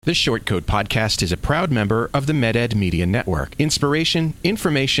The Short Code Podcast is a proud member of the MedEd Media Network. Inspiration,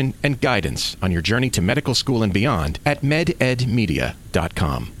 information, and guidance on your journey to medical school and beyond at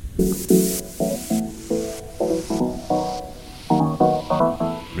mededmedia.com.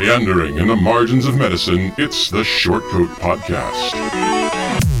 Meandering in the margins of medicine, it's the Short Code Podcast.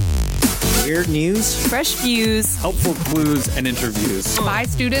 Weird news, fresh views, helpful clues, and interviews. By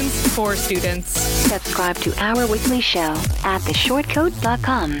students, for students. Subscribe to our weekly show at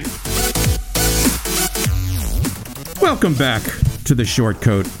theshortcode.com. Welcome back to The Short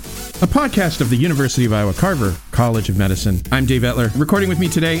Code, a podcast of the University of Iowa Carver College of Medicine. I'm Dave Etler. Recording with me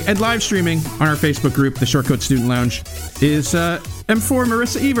today and live streaming on our Facebook group, The Short Code Student Lounge, is M4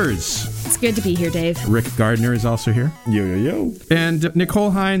 Marissa Evers. It's good to be here, Dave. Rick Gardner is also here. Yo, yo, yo. And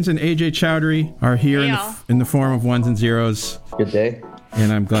Nicole Hines and AJ Chowdhury are here in the form of ones and zeros. Good day.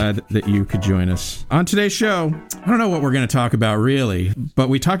 And I'm glad that you could join us. On today's show, I don't know what we're going to talk about really, but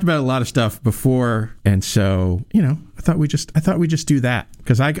we talked about a lot of stuff before, and so, I thought we just do that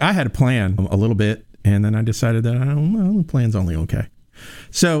because I had a plan a little bit, and then I decided that the plan's only okay.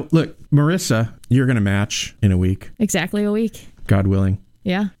 So, look, Marissa, you're going to match in a week. Exactly a week. God willing.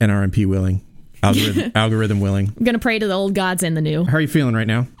 Yeah. NRMP willing. Algorithm willing. I'm going to pray to the old gods and the new. How are you feeling right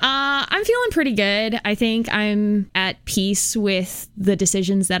now? I'm feeling pretty good. I think I'm at peace with the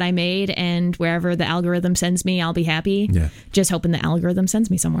decisions that I made, and wherever the algorithm sends me, I'll be happy. Yeah. Just hoping the algorithm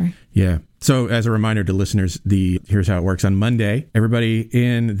sends me somewhere. Yeah. So as a reminder to listeners, here's how it works. On Monday, everybody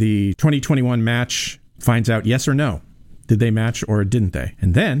in the 2021 match finds out yes or no. Did they match or didn't they?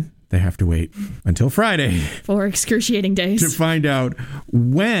 And then they have to wait until Friday. 4 excruciating days. To find out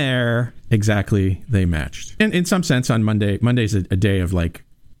where exactly they matched. And in some sense, on Monday's a day of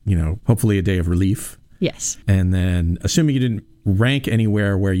hopefully a day of relief. Yes. And then assuming you didn't rank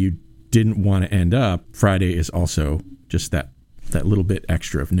anywhere where you didn't want to end up, Friday is also just that little bit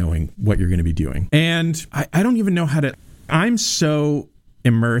extra of knowing what you're going to be doing. And I don't even know I'm so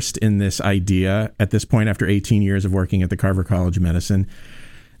immersed in this idea at this point after 18 years of working at the Carver College of Medicine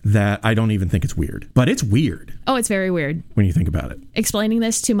that I don't even think it's weird. But it's weird. Oh, it's very weird. When you think about it. Explaining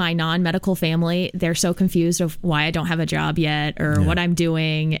this to my non-medical family, they're so confused of why I don't have a job yet or what I'm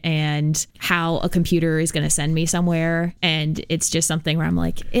doing and how a computer is going to send me somewhere. And it's just something where I'm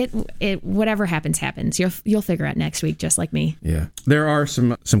like, whatever happens. You'll figure out next week, just like me. Yeah. There are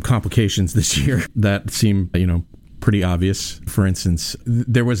some complications this year that seem, pretty obvious. For instance,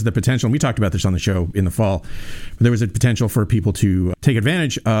 there was the potential, and we talked about this on the show in the fall, but there was a potential for people to take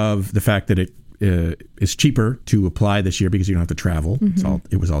advantage of the fact that it is cheaper to apply this year because you don't have to travel. Mm-hmm.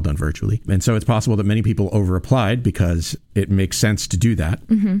 It was all done virtually. And so it's possible that many people over applied because it makes sense to do that.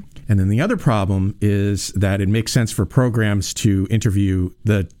 Mm-hmm. And then the other problem is that it makes sense for programs to interview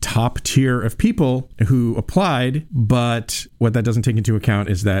the top tier of people who applied, but what that doesn't take into account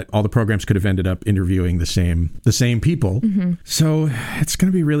is that all the programs could have ended up interviewing the same people. Mm-hmm. So it's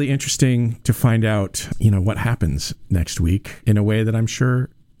going to be really interesting to find out, what happens next week in a way that I'm sure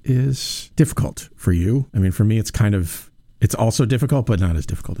is difficult for you. I mean, for me, it's also difficult, but not as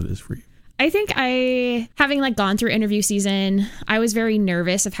difficult as it is for you. I think having gone through interview season, I was very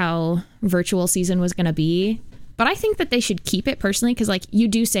nervous of how virtual season was going to be. But I think that they should keep it personally because you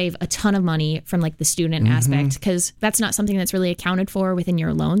do save a ton of money from the student aspect because that's not something that's really accounted for within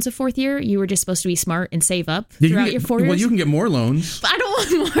your loans of fourth year. You were just supposed to be smart and save up throughout your 4 years. Well, you can get more loans. But I don't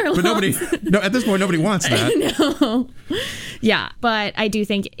want more loans. But at this point, nobody wants that. No. Yeah, but I do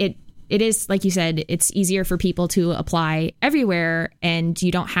think it is, like you said, it's easier for people to apply everywhere and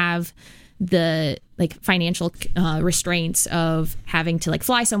you don't have the financial restraints of having to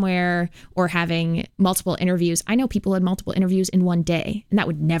fly somewhere or having multiple interviews. I know people had multiple interviews in one day, and that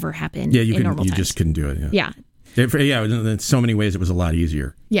would never happen. Yeah, in normal times. Just couldn't do it. Yeah. In so many ways, it was a lot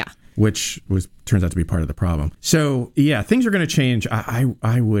easier. Yeah. Which turns out to be part of the problem. So yeah, things are going to change. I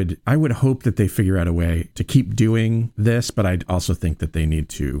would hope that they figure out a way to keep doing this, but I also think that they need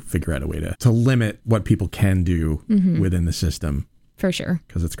to figure out a way to limit what people can do within the system. For sure.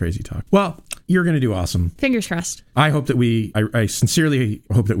 Because it's crazy talk. Well, you're going to do awesome. Fingers crossed. I hope that I sincerely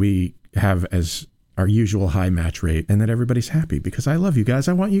hope that we have as our usual high match rate and that everybody's happy because I love you guys.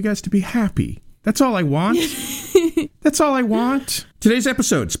 I want you guys to be happy. That's all I want. That's all I want. Today's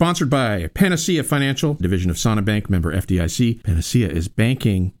episode sponsored by Panacea Financial, division of Sonabank, member FDIC. Panacea is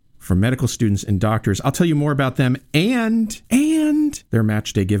banking for medical students and doctors. I'll tell you more about them and their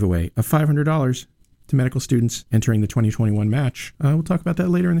match day giveaway of $500 to medical students entering the 2021 match. We'll talk about that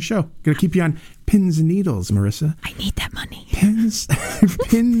later in the show. Gonna keep you on pins and needles, Marissa. I need that money.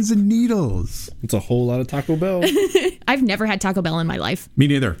 Pins and needles. It's a whole lot of Taco Bell. I've never had Taco Bell in my life. Me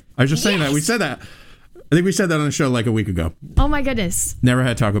neither. I was just saying that. We said that. I think we said that on the show like a week ago. Oh my goodness. Never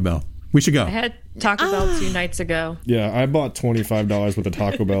had Taco Bell. We should go. I had Taco Bell 2 nights ago. Yeah, I bought $25 worth of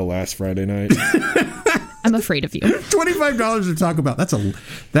Taco Bell last Friday night. I'm afraid of you. $25 of Taco Bell.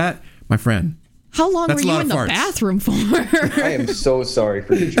 That, my friend. How long That's were a lot you in of the farts. bathroom for? I am so sorry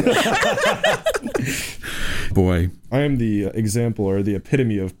for you. Boy. I am the example or the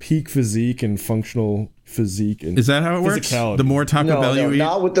epitome of peak physique and functional physique. And Is that how it works? physicality. The more Taco Bell you eat?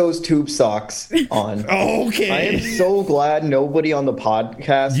 Not with those tube socks on. Okay. I am so glad nobody on the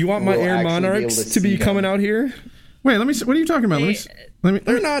podcast. Do you want my will Air actually be able Monarchs to be see coming them. out here? Wait, let me see. What are you talking about?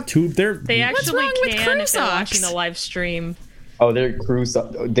 They're not tube. They actually wrong with can crew if they're watching socks? the live stream. Oh, they're crew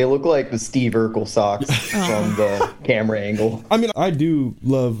socks. They look like the Steve Urkel socks from the camera angle. I mean, I do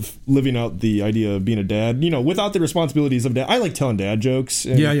love living out the idea of being a dad, without the responsibilities of dad. I like telling dad jokes.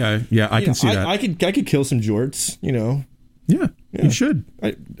 And, Yeah. I can see that. I could kill some jorts, Yeah, you should.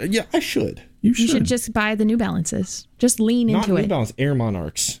 I should. You You should. should just buy the New Balances. Just lean Not into New it. Balance, Air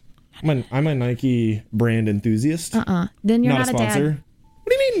Monarchs. I'm a Nike brand enthusiast. Then you're not not a a sponsor. dad.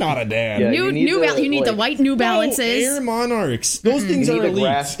 What do you mean not a dad? Yeah, You need need the white New No, Balances. Air Monarchs. Those things You are need the elite.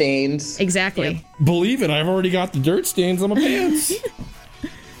 grass stains. Exactly. Believe it, I've already got the dirt stains on my pants.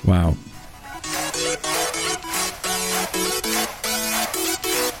 Wow. And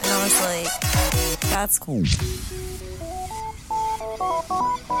I was like, that's cool.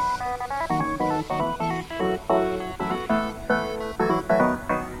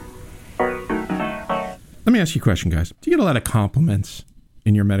 Let me ask you a question, guys. Do you get a lot of compliments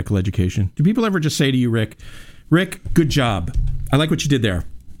in your medical education? Do people ever just say to you, Rick, good job. I like what you did there.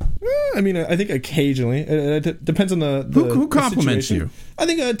 I mean, I think occasionally. It depends on the Who compliments situation. you? I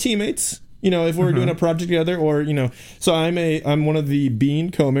think teammates. If we're doing a project together, or so I'm one of the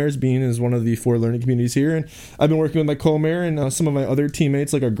Bean co-mayors. Bean is one of the 4 learning communities here, and I've been working with my co-mayor and some of my other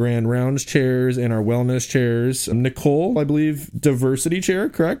teammates, like our grand rounds chairs and our wellness chairs. Nicole, I believe, diversity chair,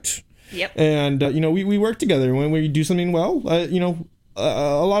 correct? Yep. And we work together when we do something well.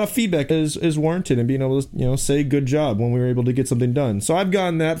 A lot of feedback is warranted, and being able to say good job when we were able to get something done. So I've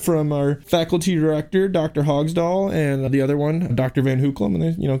gotten that from our faculty director, Dr. Hogsdahl, and the other one, Dr. Van Hoeklem,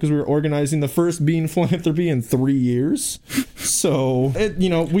 and because we were organizing the first Bean Philanthropy in 3 years. So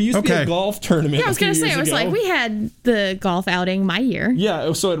we used to be a golf tournament. Yeah, I was going to say, it was like we had the golf outing my year.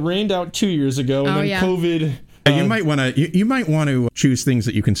 Yeah, so it rained out 2 years ago, and then COVID. You might want to choose things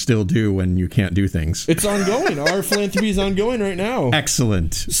that you can still do when you can't do things. It's ongoing. Our philanthropy is ongoing right now.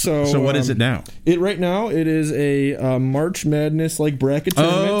 Excellent. So what is it now? Right now it is a March Madness bracket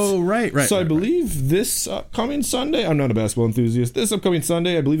tournament. Oh, right. So I believe this upcoming Sunday, I'm not a basketball enthusiast. This upcoming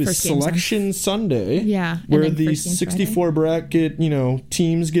Sunday, I believe, is Selection Sunday. Yeah. Where the 64 bracket,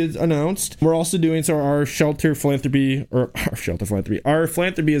 teams get announced. We're also doing our philanthropy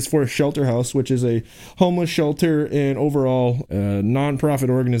is for Shelter House, which is a homeless shelter and overall nonprofit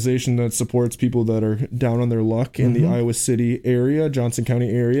organization that supports people that are down on their luck in the Iowa City area, Johnson County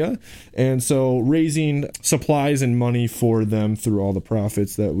area. And so raising supplies and money for them through all the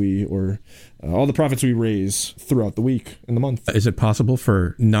profits we raise throughout the week and the month. Is it possible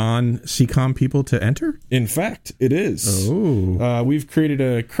for non-CCOM people to enter? In fact, it is. Oh. We've created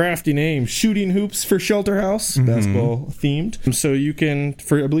a crafty name, Shooting Hoops for Shelter House, basketball themed. So you can,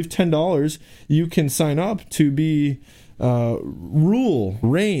 for I believe $10, you can sign up to be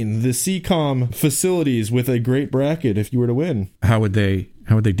reign the CCOM facilities with a great bracket if you were to win. How would they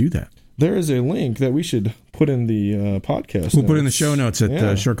do that? There is a link that we should put in the podcast. We'll put in the show notes at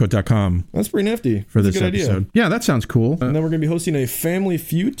shortcoat.com. That's pretty nifty. For That's this a good episode. idea. Yeah, that sounds cool. And then we're going to be hosting a Family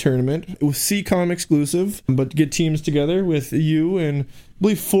Feud tournament with CCOM exclusive, but get teams together with you and I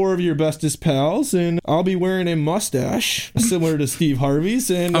believe 4 of your bestest pals, and I'll be wearing a mustache similar to Steve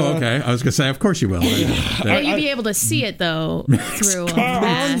Harvey's. And okay. I was going to say, of course you will. Will you be able to see it, though, through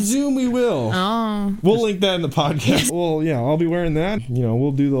on Zoom we will. Oh. We'll link that in the podcast. Well, yeah, I'll be wearing that.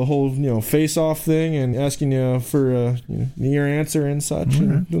 We'll do the whole, face-off thing and asking you for your answer and such,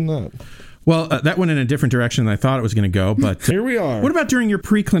 and doing that. Well, that went in a different direction than I thought it was going to go, but here we are. What about during your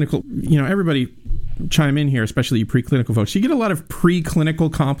preclinical, everybody chime in here, especially you preclinical folks. You get a lot of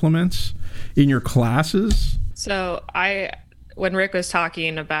preclinical compliments in your classes? So when Rick was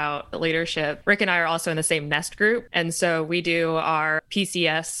talking about leadership, Rick and I are also in the same NEST group. And so we do our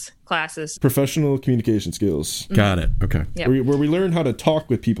PCS classes. Professional communication skills. Got it. Okay. Yep. Where we learn how to talk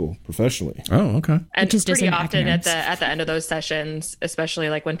with people professionally. Oh, okay. And Which is pretty just often ignorance. at the end of those sessions, especially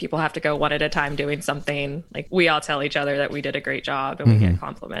like when people have to go one at a time doing something, like we all tell each other that we did a great job and we get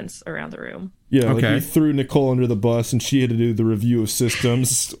compliments around the room. Yeah, like Okay. we threw Nicole under the bus and she had to do the review of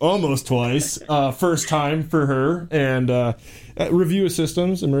systems almost twice. First time for her. And review of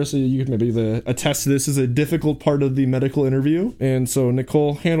systems, and Marissa, you could maybe attest to this, is a difficult part of the medical interview. And so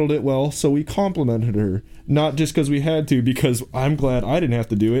Nicole handled it well, so we complimented her. Not just because we had to, because I'm glad I didn't have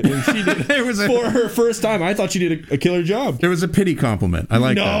to do it. And she did for her first time. I thought she did a killer job. It was a pity compliment. I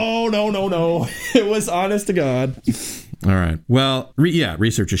like that. No. It was honest to God. All right. Well,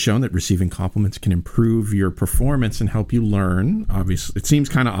 research has shown that receiving compliments can improve your performance and help you learn. Obviously, it seems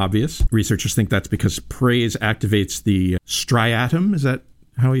kind of obvious. Researchers think that's because praise activates the striatum. Is that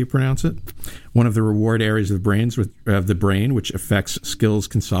how you pronounce it? One of the reward areas of the brain, which affects skills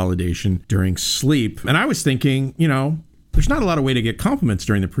consolidation during sleep. And I was thinking, there's not a lot of way to get compliments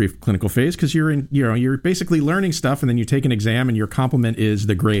during the preclinical phase because you're basically learning stuff, and then you take an exam and your compliment is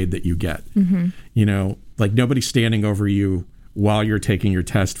the grade that you get. Like nobody's standing over you while you're taking your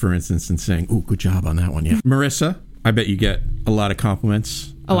test, for instance, and saying, "Ooh, good job on that one." Yeah. Marissa, I bet you get a lot of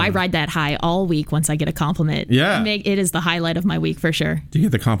compliments. Oh, I ride that high all week once I get a compliment. Yeah. It is the highlight of my week for sure. Do you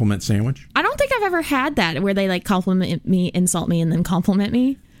get the compliment sandwich? I don't think I've ever had that where they like compliment me, insult me, and then compliment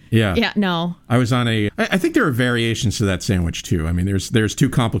me. Yeah. Yeah, no. I was on I think there are variations to that sandwich too. I mean, there's two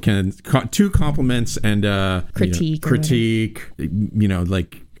compliments and critique.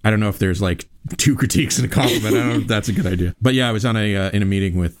 Like I don't know if there's like two critiques and a compliment. I don't know if that's a good idea. But yeah, I was on in a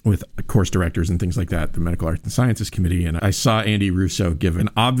meeting with course directors and things like that, the Medical Arts and Sciences Committee, and I saw Andy Russo give an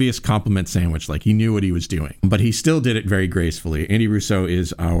obvious compliment sandwich, like he knew what he was doing, but he still did it very gracefully. Andy Russo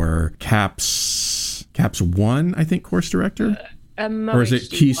is our CAPS 1, I think, course director. Or is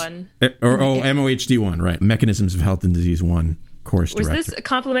it MOHD 1, right? Mechanisms of Health and Disease 1 course director. Was this a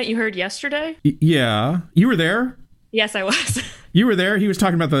compliment you heard yesterday? Yeah. You were there? Yes, I was. You were there? He was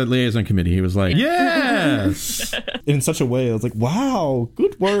talking about the liaison committee. He was like, yes! In such a way, I was like, wow,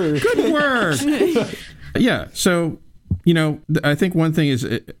 good work. Good work. Yeah. So, I think one thing is,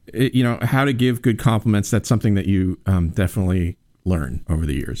 how to give good compliments. That's something that you definitely learn over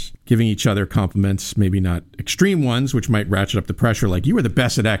the years. Giving each other compliments, maybe not extreme ones, which might ratchet up the pressure, like you were the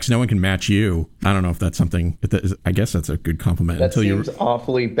best at X, no one can match you. I don't know if that's something, I guess that's a good compliment. That seems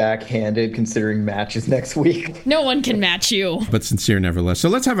awfully backhanded considering matches next week. No one can match you. But sincere nevertheless. So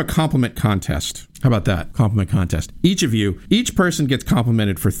let's have a compliment contest. How about that? Compliment contest. Each person gets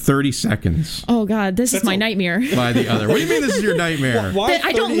complimented for 30 seconds. Oh God, that's my nightmare. By the other. What do you mean this is your nightmare? Why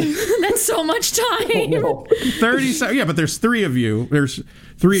I don't, that's so much time. No. 30 seconds. Yeah, but there's 3 of you. There's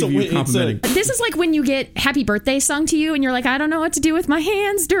 3 of you complimenting. This is like when you get happy birthday sung to you and you're like, I don't know what to do with my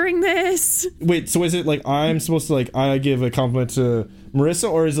hands during this. Wait, so is it like I'm supposed to I give a compliment to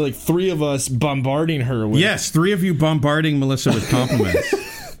Marissa, or is it like 3 of us bombarding her with... Yes, 3 of you bombarding Melissa with compliments.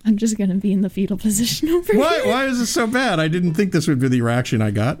 I'm just going to be in the fetal position over here. Why is this so bad? I didn't think this would be the reaction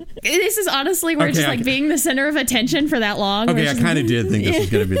I got. This is honestly, we're just like being the center of attention for that long. Okay, I kind of did think this was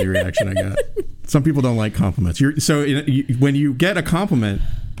going to be the reaction I got. Some people don't like compliments. When you get a compliment,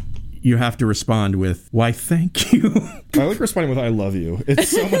 you have to respond with, why, thank you. I like responding with, I love you. It's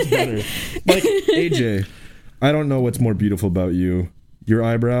so much better. Like, AJ, I don't know what's more beautiful about you, your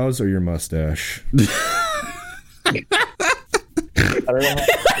eyebrows or your mustache. I don't know how to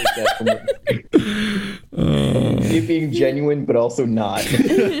take that from you being genuine, but also not.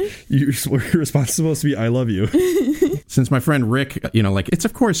 Your response is supposed to be, I love you. Since my friend Rick, it's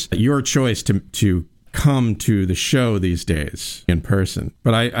of course your choice to come to the show these days in person.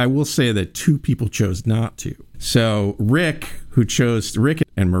 But I will say that 2 people chose not to. So Rick and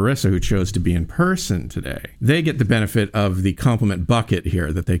Marissa, who chose to be in person today, they get the benefit of the compliment bucket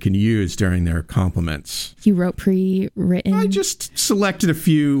here that they can use during their compliments. You wrote pre-written? I just selected a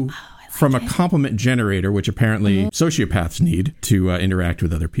few from a compliment generator, which apparently sociopaths need to interact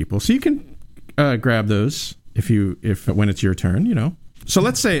with other people. So you can grab those if when it's your turn, So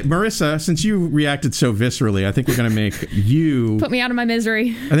let's say, Marissa, since you reacted so viscerally, I think we're going to make you... Put me out of my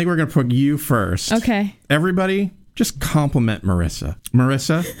misery. I think we're going to put you first. Okay. Everybody, just compliment Marissa.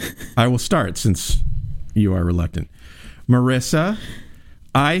 Marissa, I will start since you are reluctant. Marissa,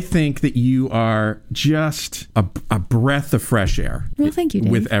 I think that you are just a breath of fresh air. Well, thank you,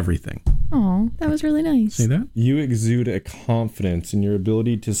 Dave. With everything. Oh, that was really nice. See that? You exude a confidence in your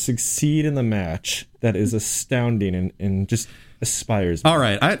ability to succeed in the match that is astounding and just... aspires. All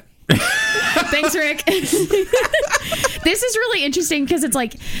right. Thanks, Rick. This is really interesting because it's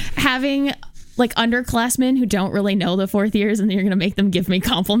like having like underclassmen who don't really know the fourth years, and then you're going to make them give me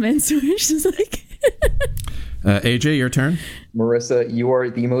compliments, which is like... AJ, your turn. Marissa, you are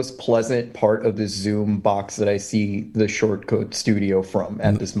the most pleasant part of the Zoom box that I see the Shortcoat studio from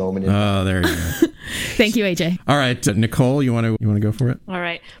at this moment. Oh, there you go. Thank you, AJ. All right, Nicole, you want to go for it? All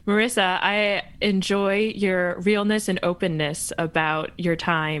right. Marissa, I enjoy your realness and openness about your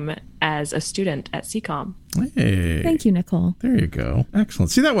time as a student at CCOM. Hey. Thank you, Nicole. There you go.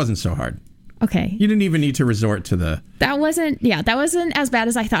 Excellent. See, that wasn't so hard. Okay. You didn't even need to resort to the... That wasn't as bad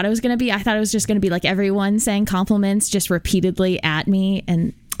as I thought it was going to be. I thought it was just going to be like everyone saying compliments just repeatedly at me.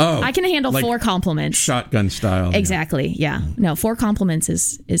 And I can handle like 4 compliments. Shotgun style. Exactly. Yeah. No, 4 compliments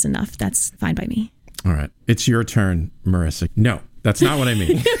is enough. That's fine by me. All right. It's your turn, Marissa. No, that's not what I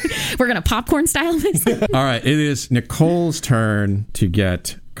mean. We're going to popcorn style this. All right. It is Nicole's turn to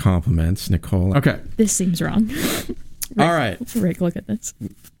get compliments. Nicole. Okay. This seems wrong. Rick, all right. Rick, look at this.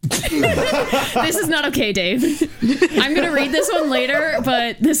 This is not okay, Dave. I'm going to read this one later,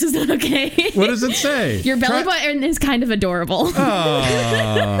 but this is not okay. What does it say? Your belly button is kind of adorable.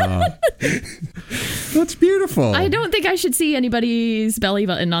 That's beautiful. I don't think I should see anybody's belly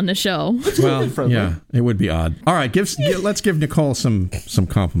button on the show. Well, yeah, it would be odd. All right, let's give Nicole some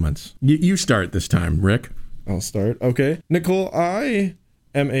compliments. You start this time, Rick. I'll start. Okay. Nicole, I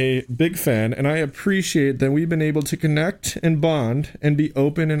am a big fan, and I appreciate that we've been able to connect and bond and be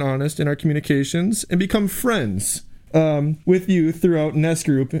open and honest in our communications and become friends with you throughout Nest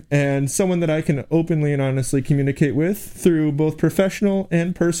Group, and someone that I can openly and honestly communicate with through both professional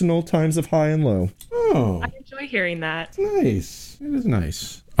and personal times of high and low. Oh, I enjoy hearing that. Nice. It is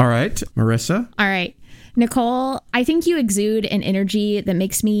nice. All right, Marissa. All right. Nicole, I think you exude an energy that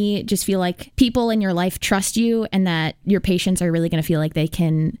makes me just feel like people in your life trust you, and that your patients are really going to feel like they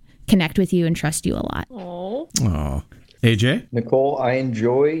can connect with you and trust you a lot. Oh, AJ? Nicole, I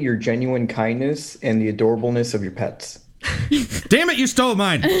enjoy your genuine kindness and the adorableness of your pets. Damn it, you stole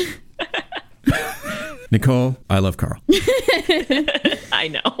mine. Nicole, I love Carl. I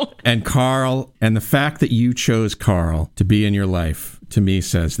know. And Carl, and the fact that you chose Carl to be in your life, to me,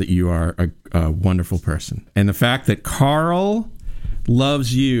 says that you are a wonderful person. And the fact that Carl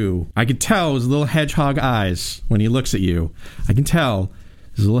loves you, I can tell his little hedgehog eyes when he looks at you. I can tell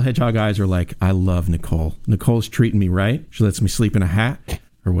his little hedgehog eyes are like, I love Nicole. Nicole's treating me right. She lets me sleep in a hat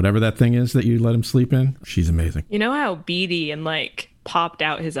or whatever that thing is that you let him sleep in. She's amazing. You know how beady and like popped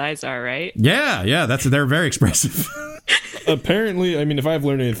out his eyes are, right? Yeah, they're very expressive. Apparently, I mean, if I've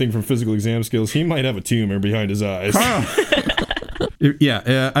learned anything from physical exam skills, he might have a tumor behind his eyes. Carl.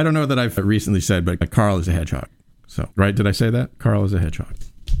 Yeah, I don't know that I've recently said, but Carl is a hedgehog. So, right? Did I say that? Carl is a hedgehog.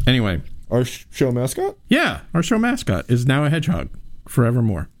 Anyway. Our show mascot? Yeah, our show mascot is now a hedgehog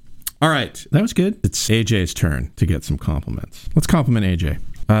forevermore. All right, that was good. It's AJ's turn to get some compliments. Let's compliment AJ.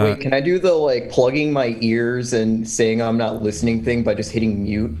 Wait, can I do the like plugging my ears and saying I'm not listening thing by just hitting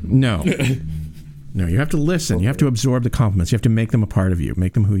mute? No. No, you have to listen. You have to absorb the compliments. You have to make them a part of you.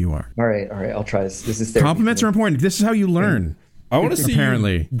 Make them who you are. All right. I'll try this. This is therapy. Compliments are important. This is how you learn. I want to see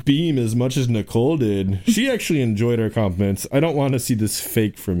you beam as much as Nicole did. She actually enjoyed our compliments. I don't want to see this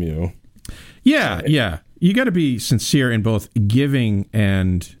fake from you. Yeah. You got to be sincere in both giving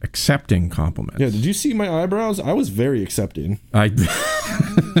and accepting compliments. Yeah, did you see my eyebrows? I was very accepting.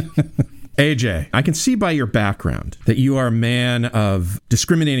 AJ, I can see by your background that you are a man of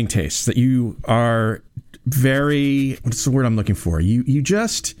discriminating tastes, that you are very, what's the word I'm looking for? You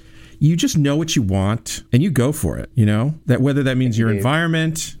just know what you want and you go for it, you know? That whether that means your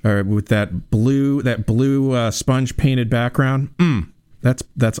environment or with that blue sponge painted background,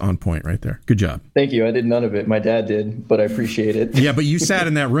 that's on point right there. Good job. Thank you. I did none of it. My dad did, but I appreciate it. Yeah, but you sat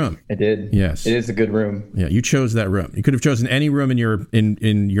in that room. I did. Yes. It is a good room. Yeah, you chose that room. You could have chosen any room in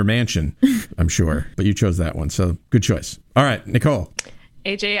your mansion, I'm sure, but you chose that one. So good choice. All right, Nicole.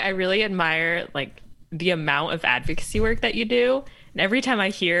 AJ, I really admire like the amount of advocacy work that you do. And every time I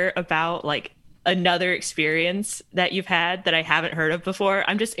hear about like another experience that you've had that I haven't heard of before,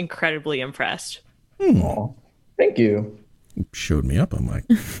 I'm just incredibly impressed. Aw, thank you. Showed me up on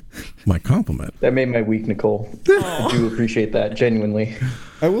my compliment. That made my week, Nicole. I do appreciate that, genuinely.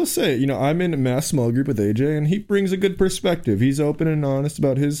 I will say, I'm in a mass small group with AJ, and he brings a good perspective. He's open and honest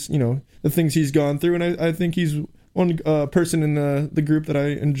about his, the things he's gone through, and I think he's one person in the group that I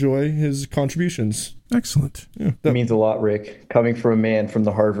enjoy his contributions. Excellent. Yeah, that means a lot, Rick. Coming from a man from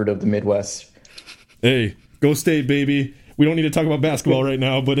the Harvard of the Midwest. Hey, go State, baby. We don't need to talk about basketball right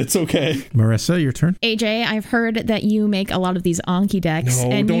now, but it's okay. Marissa, your turn. AJ, I've heard that you make a lot of these Anki decks.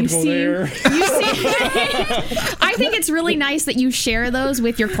 No, and don't go there. I think it's really nice that you share those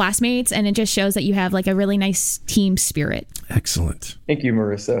with your classmates, and it just shows that you have like a really nice team spirit. Excellent. Thank you,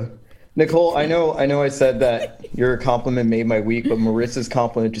 Marissa. Nicole, I know I said that your compliment made my week, but Marissa's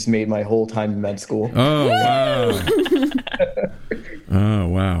compliment just made my whole time in med school. Oh, wow. Oh,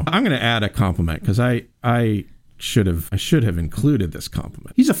 wow. I'm going to add a compliment because I should have included this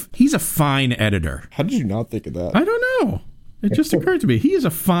compliment. He's a fine editor. How did you not think of that? I don't know. It just occurred to me. He is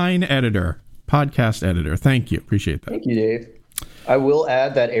a fine editor, podcast editor. Thank you. Appreciate that. Thank you, Dave. I will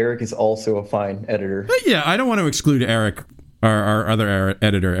add that Eric is also a fine editor. But yeah, I don't want to exclude Eric, our other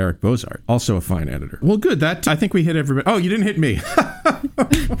editor, Eric Bozart, also a fine editor. Well, good. I think we hit everybody. Oh, you didn't hit me.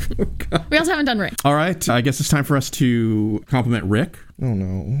 We also haven't done Rick. All right. I guess it's time for us to compliment Rick. Oh,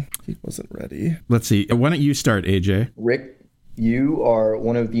 no. He wasn't ready. Let's see. Why don't you start, AJ? Rick, you are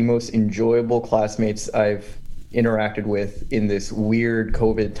one of the most enjoyable classmates I've interacted with in this weird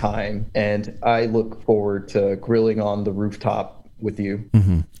COVID time, and I look forward to grilling on the rooftop with you.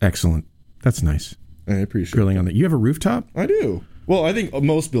 Mm-hmm. Excellent. That's nice. I appreciate grilling on that. You have a rooftop? I do. Well, I think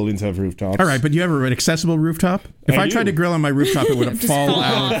most buildings have rooftops. All right, but you have an accessible rooftop? If I tried to grill on my rooftop, it would fall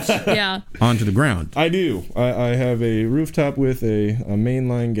out onto the ground. I do. I have a rooftop with a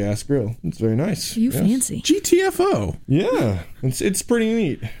mainline gas grill. It's very nice. You fancy. GTFO. Yeah, it's pretty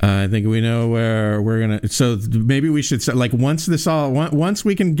neat. I think we know where we're going to... So maybe we should... Like, once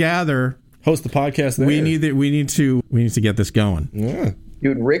we can gather... Host the podcast there. We need to get this going. Yeah.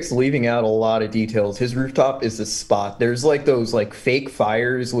 Dude, Rick's leaving out a lot of details. His rooftop is a spot. There's like those like fake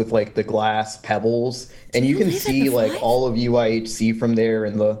fires with like the glass pebbles, and you can see like all of UIHC from there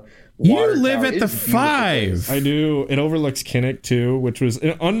and the water. You live tower. at the 5. I do. It overlooks Kinnick too, which was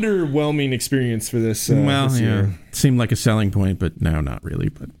an underwhelming experience for this. This year. Seemed like a selling point, but now not really.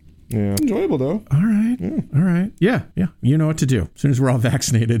 But yeah, enjoyable though. All right, all right, yeah. You know what to do. As soon as we're all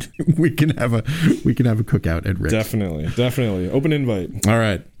vaccinated, we can have a cookout at Rick's. Definitely. Open invite. All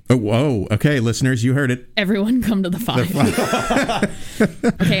right. Oh, whoa. Okay, listeners, you heard it. Everyone come to the 5.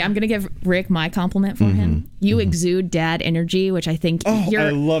 Okay, I'm going to give Rick my compliment for him. You exude dad energy, which I think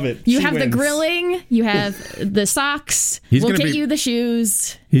I love it. You have the grilling, you have the socks. We'll get you the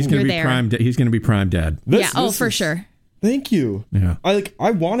shoes. He's going to be prime. He's going to be prime dad. For sure. Thank you. Yeah.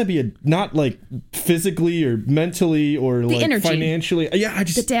 I want to be not like physically or mentally or the like energy. Financially. Yeah,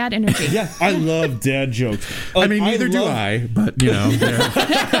 the dad energy. Yeah, I love dad jokes. Like, I mean, neither do I, but you know,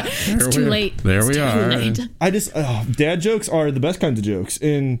 it's too late. There we are. I just dad jokes are the best kinds of jokes.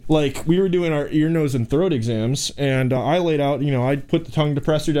 And like we were doing our ear, nose, and throat exams, and I laid out. I put the tongue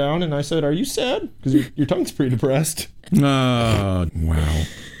depressor down, and I said, "Are you sad? Because your tongue's pretty depressed." Oh, wow.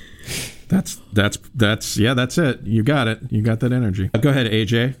 That's it. You got it. You got that energy. Go ahead,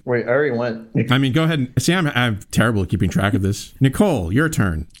 AJ. Wait, I already went. I mean, go ahead. See, I'm terrible at keeping track of this. Nicole, your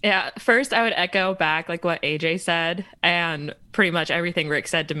turn. Yeah, first I would echo back like what AJ said and pretty much everything Rick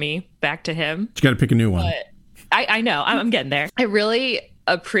said to me back to him. You got to pick a new one. But I know. I'm getting there. I really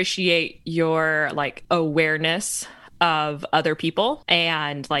appreciate your like awareness of other people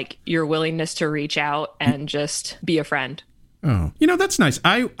and like your willingness to reach out and just be a friend. Oh, that's nice.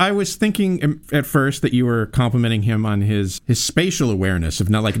 I was thinking at first that you were complimenting him on his spatial awareness of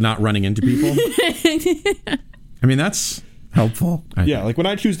not running into people. I mean, that's helpful. Like when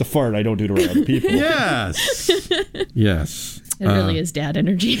I choose to fart, I don't do it around other people. Yes. Yes. It really is dad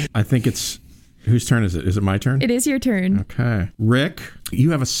energy. I think it's... Whose turn is it? Is it my turn? It is your turn. Okay. Rick,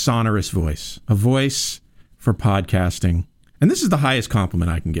 you have a sonorous voice. A voice for podcasting. And this is the highest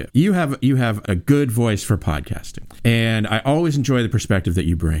compliment I can give. You have a good voice for podcasting. And I always enjoy the perspective that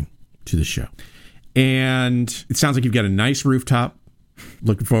you bring to the show. And it sounds like you've got a nice rooftop.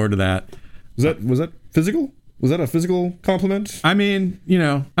 Looking forward to that. Was that physical? Was that a physical compliment? I mean,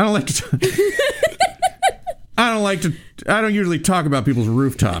 I don't like to I don't usually talk about people's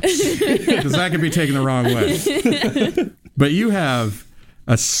rooftops because that could be taken the wrong way. But you have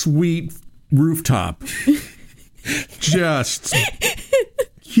a sweet rooftop. Just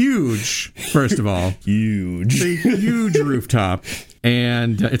huge, first of all. Huge. A huge rooftop.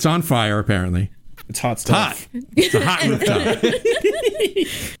 And it's on fire, apparently. It's hot stuff. It's a hot rooftop.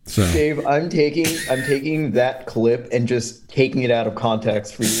 So. Dave, I'm taking that clip and just taking it out of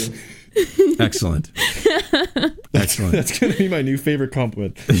context for you. Excellent. Excellent. That's going to be my new favorite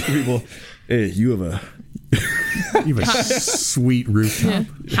compliment. People, hey, you have a sweet rooftop.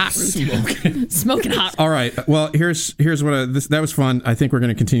 Yeah. Hot rooftop. Smoking hot. All right. Well, here's what that was fun. I think we're going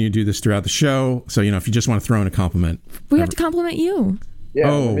to continue to do this throughout the show. So, if you just want to throw in a compliment. We have to compliment you. Yeah,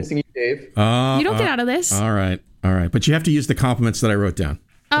 we're missing you, Dave. You don't get out of this. All right. But you have to use the compliments that I wrote down.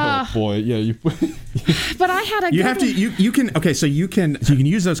 Oh boy, yeah. You. But I had a. You have to. You can. Okay, so you can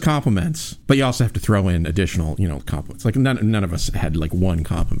use those compliments, but you also have to throw in additional, compliments. Like none of us had like one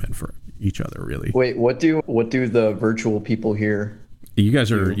compliment for each other, really. Wait, what do the virtual people hear? You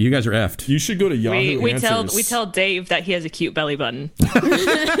guys are effed. You should go to Yahoo We Answers. tell Dave that he has a cute belly button.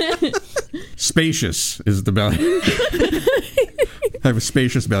 Spacious is the belly. I have a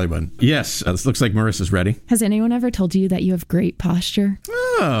spacious belly button. Yes, this looks like Marissa's ready. Has anyone ever told you that you have great posture?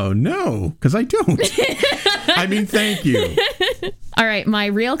 Oh, no, because I don't. I mean, thank you. All right, my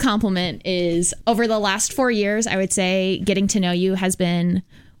real compliment is over the last 4 years, I would say getting to know you has been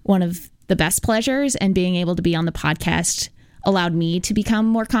one of the best pleasures, and being able to be on the podcast allowed me to become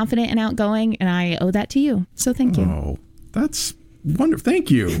more confident and outgoing, and I owe that to you. So thank you. Oh, that's wonderful.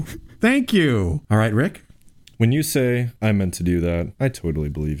 Thank you. Thank you. All right, Rick. When you say I meant to do that, I totally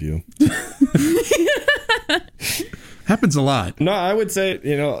believe you. Happens a lot. No, I would say,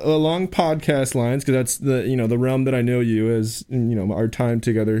 along podcast lines, because that's the realm that I know you as, our time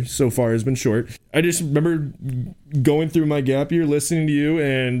together so far has been short. I just remember going through my gap year, listening to you,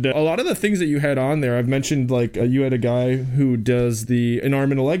 and a lot of the things that you had on there, I've mentioned, like you had a guy who does an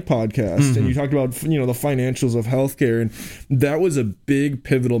arm and a leg podcast, and you talked about, the financials of healthcare, and that was a big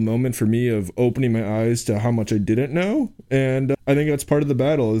pivotal moment for me of opening my eyes to how much I didn't know, and I think that's part of the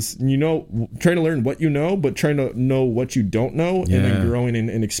battle is, trying to learn what you know, but trying to know what you don't know, and then growing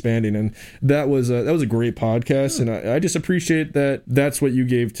and expanding, and that was a great podcast, and I just appreciate that that's what you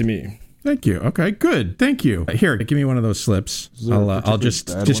gave to me. Thank you. Okay, good. Thank you. Here, give me one of those slips. I'll just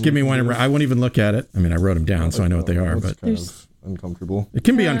give me one. I won't even look at it. I mean, I wrote them down, so I know what they are. But kind of uncomfortable. It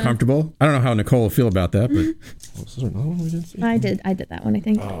can be uncomfortable. I don't know how Nicole will feel about that, but is there another one we didn't see? I did that one, I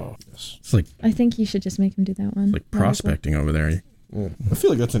think. Oh, yes. It's like I think you should just make him do that one. Like prospecting over there. Yeah. I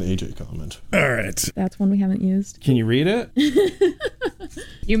feel like that's an AJ comment. All right. That's one we haven't used. Can you read it?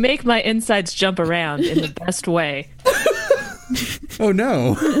 You make my insides jump around in the best way. Oh,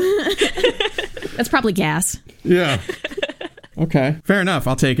 no. That's probably gas. Yeah. Okay. Fair enough.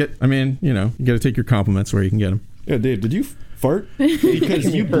 I'll take it. I mean, you got to take your compliments where you can get them. Yeah, Dave, did you fart?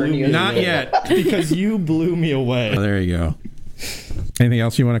 Because you blew me away. Not yet. Because you blew me away. Oh, there you go. Anything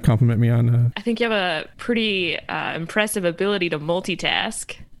else you want to compliment me on? I think you have a pretty impressive ability to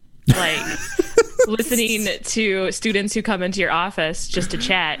multitask. Like listening to students who come into your office just to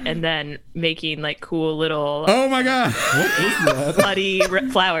chat and then making like cool little Oh my God. What is that? bloody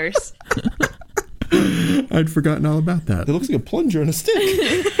flowers. I'd forgotten all about that. It looks like a plunger on a stick.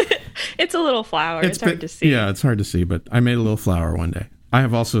 It's a little flower. It's hard to see. Yeah, it's hard to see, but I made a little flower one day.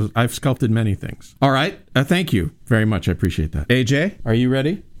 I've sculpted many things. All right. Thank you very much. I appreciate that. AJ, are you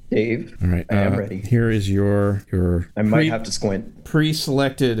ready? Dave, all right. I am ready. Here is your I might have to squint.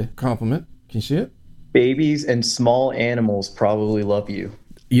 Pre-selected compliment. Can you see it? Babies and small animals probably love you.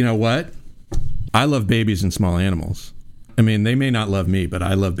 You know what? I love babies and small animals. I mean, they may not love me, but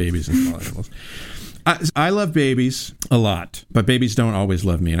I love babies and small animals. I love babies a lot, but babies don't always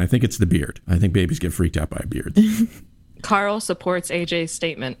love me, and I think it's the beard. I think babies get freaked out by beards. Carl supports AJ's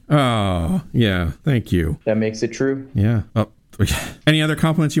statement. Oh, yeah. Thank you. That makes it true. Yeah. Oh, any other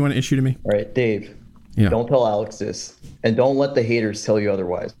compliments you want to issue to me? All right, Dave. Yeah. Don't tell Alex this, and don't let the haters tell you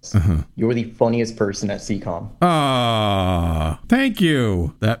otherwise. You're the funniest person at CCOM. Ah, thank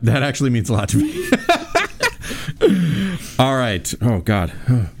you. That actually means a lot to me. All right. Oh God,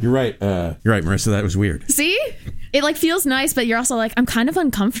 you're right. You're right, Marissa. That was weird. See, it like feels nice, but you're also like, I'm kind of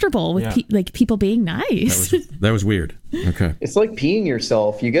uncomfortable with people being nice. That was weird. Okay. It's like peeing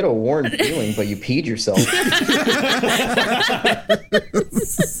yourself. You get a warm feeling, but you peed yourself.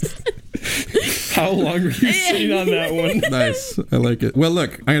 How long were you sitting on that one? Nice. I like it. Well,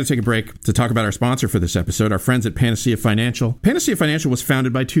 look, I'm going to take a break to talk about our sponsor for this episode, our friends at Panacea Financial. Panacea Financial was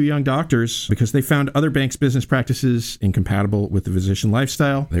founded by two young doctors because they found other banks' business practices incompatible with the physician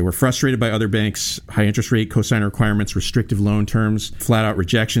lifestyle. They were frustrated by other banks' high interest rate, cosigner requirements, restrictive loan terms, flat out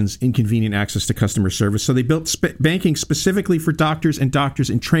rejections, inconvenient access to customer service. So they built banking specifically for doctors and doctors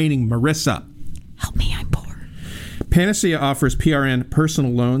in training. Marissa, help me, I'm poor. Panacea offers PRN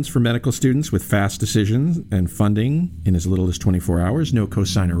personal loans for medical students with fast decisions and funding in as little as 24 hours. No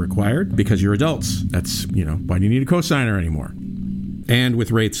cosigner required because you're adults. That's, why do you need a cosigner anymore? And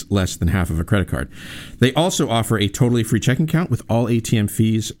with rates less than half of a credit card. They also offer a totally free checking account with all ATM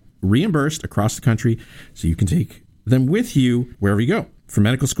fees reimbursed across the country so you can take them with you wherever you go, from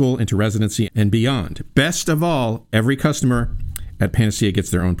medical school into residency and beyond. Best of all, every customer at Panacea gets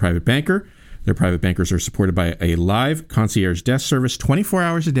their own private banker. Their private bankers are supported by a live concierge desk service 24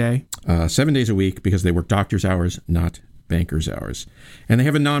 hours a day, 7 days a week, because they work doctor's hours, not banker's hours. And they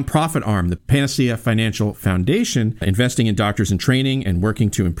have a nonprofit arm, the Panacea Financial Foundation, investing in doctors in training and working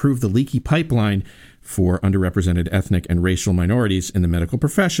to improve the leaky pipeline for underrepresented ethnic and racial minorities in the medical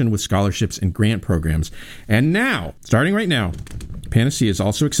profession with scholarships and grant programs. And now, starting right now, Panacea is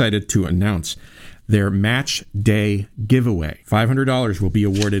also excited to announce their Match Day giveaway. $500 will be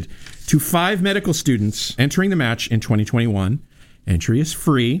awarded to 5 medical students entering the match in 2021. Entry is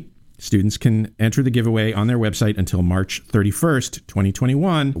free. Students can enter the giveaway on their website until March 31st,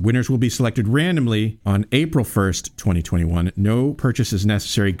 2021. Winners will be selected randomly on April 1st, 2021. No purchase is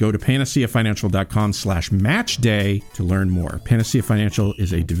necessary. Go to panaceafinancial.com/matchday to learn more. Panacea Financial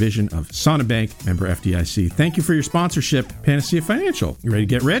is a division of Sonabank, member FDIC. Thank you for your sponsorship, Panacea Financial. You ready to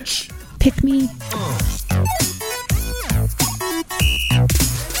get rich? Pick me.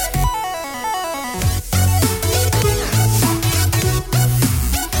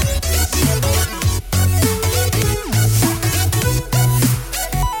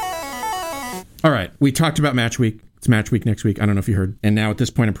 All right, we talked about Match Week. It's Match Week next week. I don't know if you heard. And now at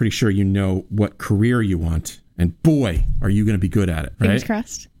this point, I'm pretty sure you know what career you want. And boy, are you going to be good at it, right? Fingers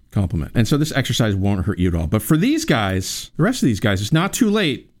crossed. Compliment. And so this exercise won't hurt you at all. But for these guys, the rest of these guys, it's not too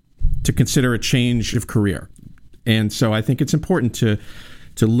late to consider a change of career. And so I think it's important to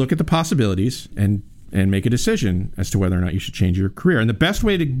look at the possibilities and make a decision as to whether or not you should change your career. And the best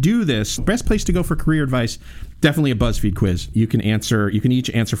way to do this, best place to go for career advice, definitely a BuzzFeed quiz. You can each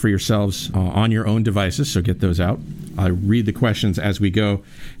answer for yourselves on your own devices, so get those out. I read the questions as we go,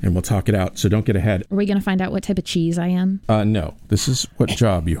 and we'll talk it out, so don't get ahead. Are we going to find out what type of cheese I am? No. This is what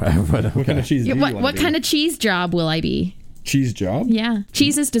job you have. But, okay. What kind of cheese do you want to What be? kind of cheese job will I be? Cheese job? Yeah.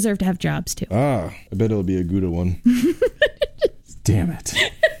 Cheeses deserve to have jobs, too. I bet it'll be a Gouda one. Damn it.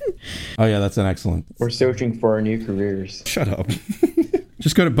 Oh, yeah, that's an excellent. We're searching for our new careers. Shut up.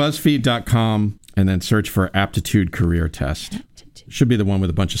 Just go to BuzzFeed.com and then search for Aptitude Career Test. Should be the one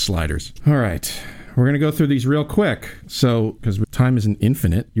with a bunch of sliders. All right. We're going to go through these real quick. So, because time isn't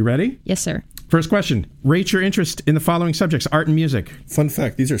infinite. You ready? Yes, sir. First question. Rate your interest in the following subjects: art and music. Fun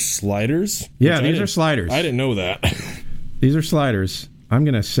fact, these are sliders? Yeah, these are sliders. I didn't know that. These are sliders. I'm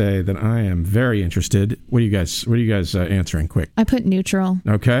going to say that I am very interested. What are you guys answering quick? I put neutral.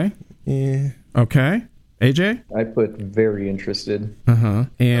 Okay. Yeah. Okay. AJ? I put very interested. Uh-huh.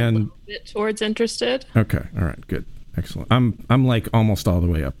 And A bit towards interested. okay. All right. Good. Excellent. I'm like almost all the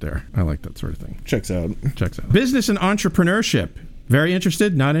way up there. I like that sort of thing. Checks out. Business and entrepreneurship. Very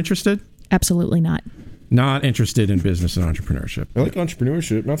interested? Not interested? Absolutely not. Not interested in business and entrepreneurship. I like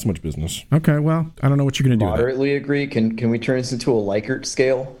entrepreneurship, not so much business. Okay, well, I don't know what you're going to do. Moderately agree. Can we turn this into a Likert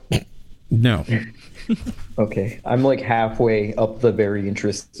scale? No. Okay. I'm like halfway up the very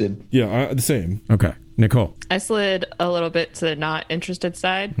interested. Yeah, the same. Okay. Nicole. I slid a little bit to the not interested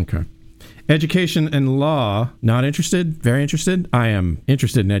side. Okay. Education and law. Not interested? Very interested? I am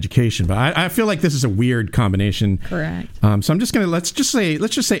interested in education, but I feel like this is a weird combination. Correct. So I'm just going to, let's just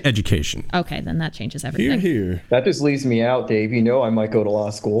say education. Okay, then that changes everything. Here. That just leaves me out, Dave. You know I might go to law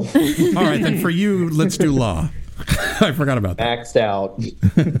school. All right, then for you, let's do law. I forgot about that. Maxed out.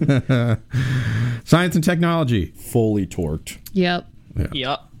 Science and technology. Fully torqued. Yep.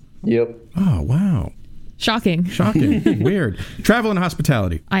 Yup. Yep. Oh, wow. Shocking. Weird. Travel and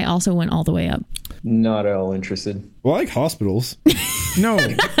hospitality. I also went all the way up. Not at all interested. Well, I like hospitals. No,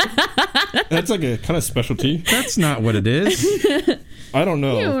 That's like a kind of specialty. that's not what it is. I don't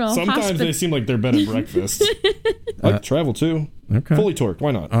know. know, Sometimes they seem like they're bed and breakfast. I like travel too. Okay. Fully torqued.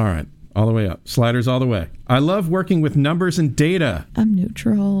 Why not? All right. All the way up. Sliders all the way. I love working with numbers and data. I'm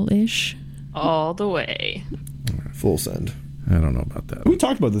neutral-ish. All the way. Full send. I don't know about that. We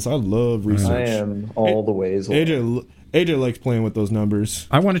talked about this. I love research. I am all the way as well. AJ likes playing with those numbers.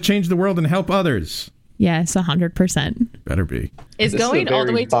 I want to change the world and help others. Yes, 100%. Better be. Is This is a going all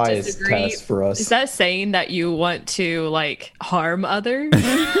the very way to biased disagree? test for us. Is that saying that you want to like harm others?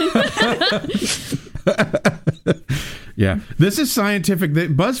 Yeah. This is scientific.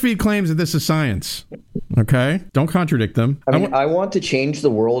 BuzzFeed claims that this is science. Okay? Don't contradict them. I mean, I want to change the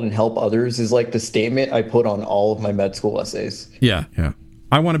world and help others is like the statement I put on all of my med school essays. Yeah.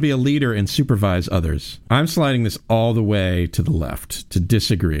 I want to be a leader and supervise others. I'm sliding this all the way to the left to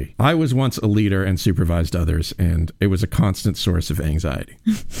disagree. I was once a leader and supervised others, and it was a constant source of anxiety.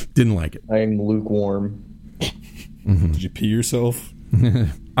 Didn't like it. I am lukewarm. Did you pee yourself?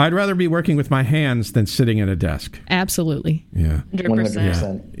 I'd rather be working with my hands than sitting at a desk. Absolutely. Yeah.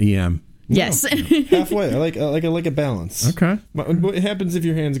 100%. EM. Yes. Halfway. I like a balance. Okay. What happens if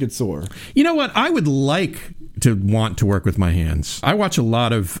your hands get sore? You know what? I would like to want to work with my hands. I watch a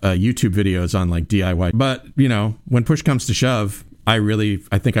lot of YouTube videos on like DIY, but you know, when push comes to shove, I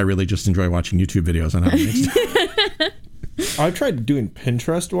think I really just enjoy watching YouTube videos on how to make stuff. I tried doing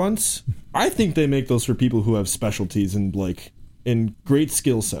Pinterest once. I think they make those for people who have specialties and like in great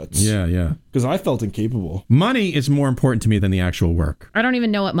skill sets. Yeah. Because I felt incapable. Money is more important to me than the actual work. I don't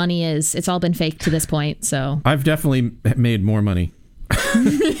even know what money is. It's all been fake to this point, so. I've definitely made more money.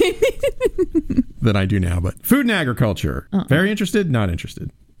 than I do now. But food and agriculture. Very interested? Not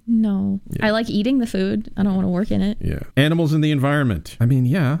interested. No. Yeah. I like eating the food. I don't want to work in it. Yeah. Animals in the environment. I mean,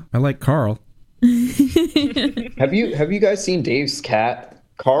 yeah, I like Carl. Have you guys seen Dave's cat?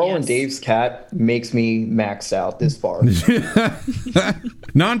 Carl and Dave's cat makes me maxed out this far.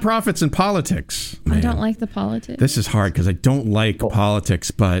 Nonprofits and politics. Man, I don't like the politics. this is hard because I don't like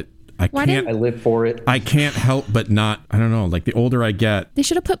politics, but I live for it. I can't help but not. I don't know. Like the older I get, They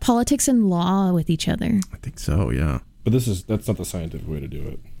should have put politics and law with each other. I think so. Yeah. But that's not the scientific way to do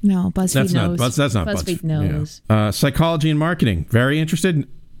it. No, BuzzFeed knows. That's not BuzzFeed knows. Yeah. Psychology and marketing. Very interested.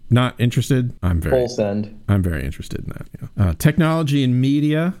 Not interested. Full send. I'm very interested in that. Yeah. Technology and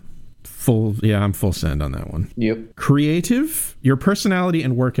media. I'm full send on that one. Yep. Creative. Your personality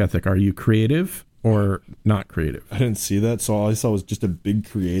and work ethic. Are you creative or not creative? I didn't see that, so all I saw was just a big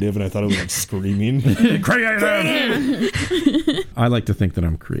creative, and I thought it was like screaming. Creative! I like to think that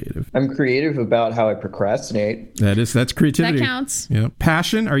I'm creative. I'm creative about how I procrastinate. That's creativity. That counts. Yeah.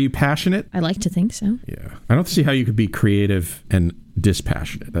 Passion. Are you passionate? I like to think so. Yeah. I don't see how you could be creative and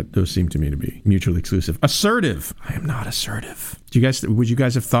dispassionate. Those seem to me to be mutually exclusive. Assertive. I am not assertive. Would you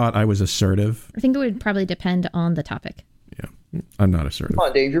guys have thought I was assertive? I think it would probably depend on the topic. Yeah. I'm not assertive. Come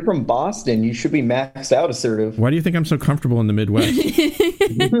on, Dave. You're from Boston. You should be maxed out assertive. Why do you think I'm so comfortable in the Midwest?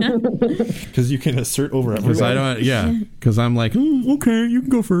 Because you can assert over everyone. Because I'm like, okay, you can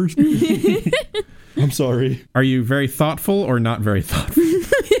go first. I'm sorry. Are you very thoughtful or not very thoughtful?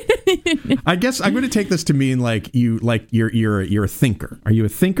 I guess I'm going to take this to mean you're a thinker. Are you a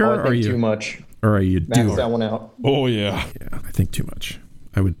thinker? I think too much. Or are you Max that one out? Oh yeah. Yeah, I think too much.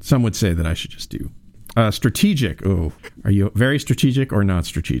 Some would say that I should just do. Strategic. Oh, are you very strategic or not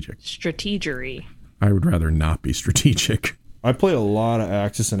strategic? Strategery. I would rather not be strategic. I play a lot of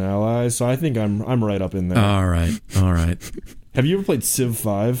Axis and Allies, so I think I'm right up in there. All right. Have you ever played Civ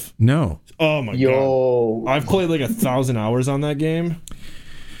 5? No. Oh my god. I've played like 1,000 hours on that game.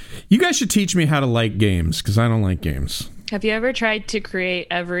 You guys should teach me how to like games, because I don't like games. Have you ever tried to create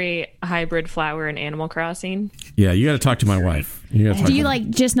every hybrid flower in Animal Crossing? Yeah, you got to talk to my wife. Do you like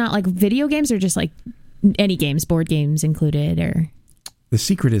just not like video games or just like any games, board games included? Or the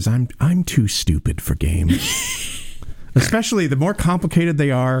secret is I'm too stupid for games. Especially the more complicated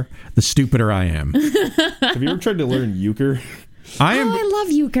they are, the stupider I am. Have you ever tried to learn euchre? I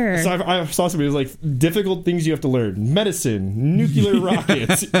love euchre. So I saw somebody who was like, difficult things you have to learn: medicine, nuclear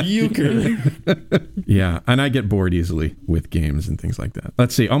rockets, euchre. Yeah, and I get bored easily with games and things like that.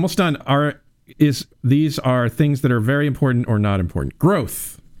 Let's see, almost done. These are things that are very important or not important.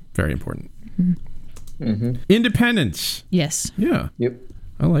 Growth, very important. Mm-hmm. Independence. Yes. Yeah. Yep.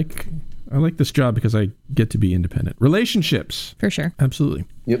 I like this job because I get to be independent. Relationships. For sure. Absolutely.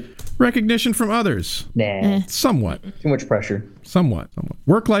 Yep. Recognition from others. Nah. Somewhat. Too much pressure. Somewhat.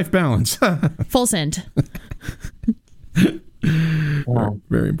 Work-life balance. Full send.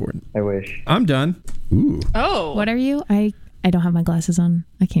 Very important. I wish. I'm done. Ooh. Oh. What are you? I don't have my glasses on.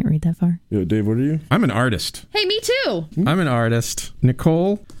 I can't read that far. Yeah, Dave, what are you? I'm an artist. Hey, me too. I'm an artist.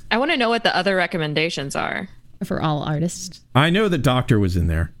 Nicole? I want to know what the other recommendations are. For all artists. I know that doctor was in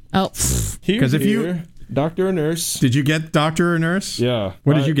there. Oh. Because if you... Doctor or nurse. Did you get doctor or nurse? Yeah.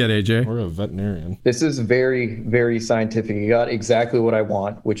 What did you get, AJ? We're a veterinarian. This is very, very scientific. You got exactly what I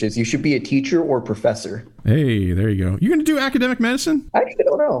want, which is you should be a teacher or professor. Hey, there you go. You're going to do academic medicine? I actually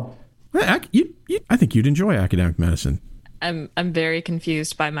don't know. I think you'd enjoy academic medicine. I'm very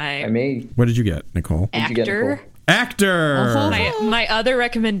confused by my What did you get, Nicole? actor. Actor. My other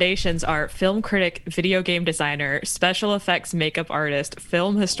recommendations are film critic, video game designer, special effects makeup artist,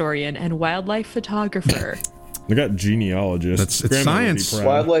 film historian, and wildlife photographer. I got genealogist. It's Grandma science. would be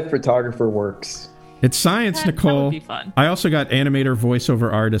proud. Wildlife photographer works. It's science, Nicole. That would be fun. I also got animator,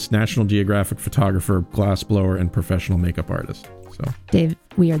 voiceover artist, National Geographic photographer, glassblower, and professional makeup artist. So, Dave,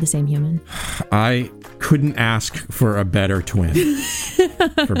 we are the same human. I couldn't ask for a better twin.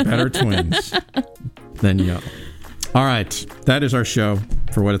 For better twins than you. All right, that is our show,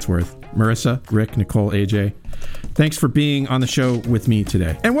 for what it's worth. Marissa, Rick, Nicole, AJ, thanks for being on the show with me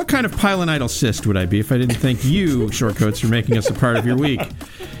today. And what kind of pilonidal cyst would I be if I didn't thank you, Shortcoats, for making us a part of your week?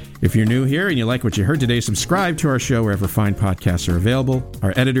 If you're new here and you like what you heard today, subscribe to our show wherever fine podcasts are available.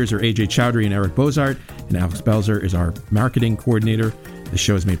 Our editors are AJ Chowdhury and Eric Bozart, and Alex Belzer is our marketing coordinator. The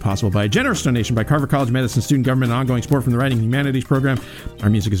show is made possible by a generous donation by Carver College of Medicine Student Government and ongoing support from the Writing Humanities Program. Our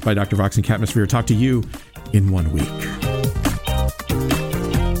music is by Dr. Vox and Catmosphere. Talk to you in 1 week.